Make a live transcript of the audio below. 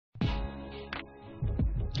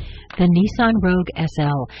The Nissan Rogue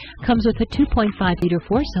SL comes with a 2.5-liter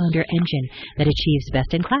four-cylinder engine that achieves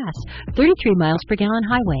best-in-class 33 miles per gallon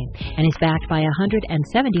highway and is backed by 170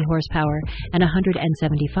 horsepower and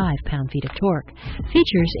 175 pound-feet of torque.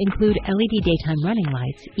 Features include LED daytime running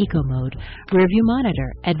lights, eco mode, rear-view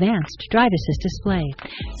monitor, advanced drive-assist display,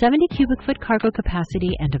 70 cubic foot cargo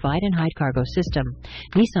capacity and divide-and-hide cargo system,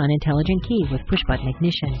 Nissan Intelligent Key with push-button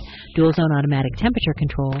ignition, dual-zone automatic temperature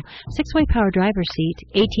control, 6-way power driver's seat,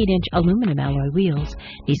 18-inch aluminum alloy wheels,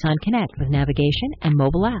 Nissan Connect with navigation and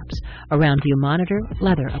mobile apps, around view monitor,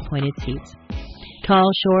 leather-appointed seats.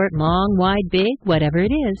 Tall, short, long, wide, big, whatever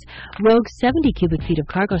it is, Rogue's 70 cubic feet of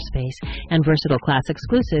cargo space and versatile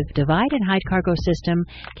class-exclusive divide-and-hide cargo system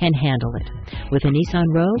can handle it. With a Nissan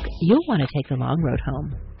Rogue, you'll want to take the long road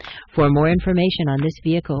home. For more information on this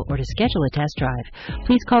vehicle or to schedule a test drive,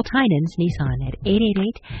 please call Tynan's Nissan at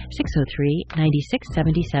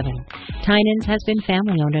 888-603-9677. Tynan's has been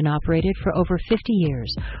family-owned and operated for over 50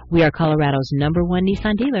 years. We are Colorado's #1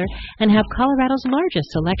 Nissan dealer and have Colorado's largest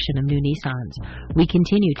selection of new Nissans. We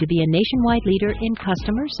continue to be a nationwide leader in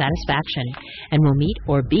customer satisfaction and will meet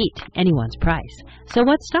or beat anyone's price. So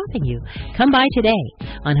what's stopping you? Come by today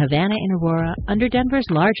on Havana in Aurora under Denver's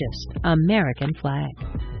largest American flag.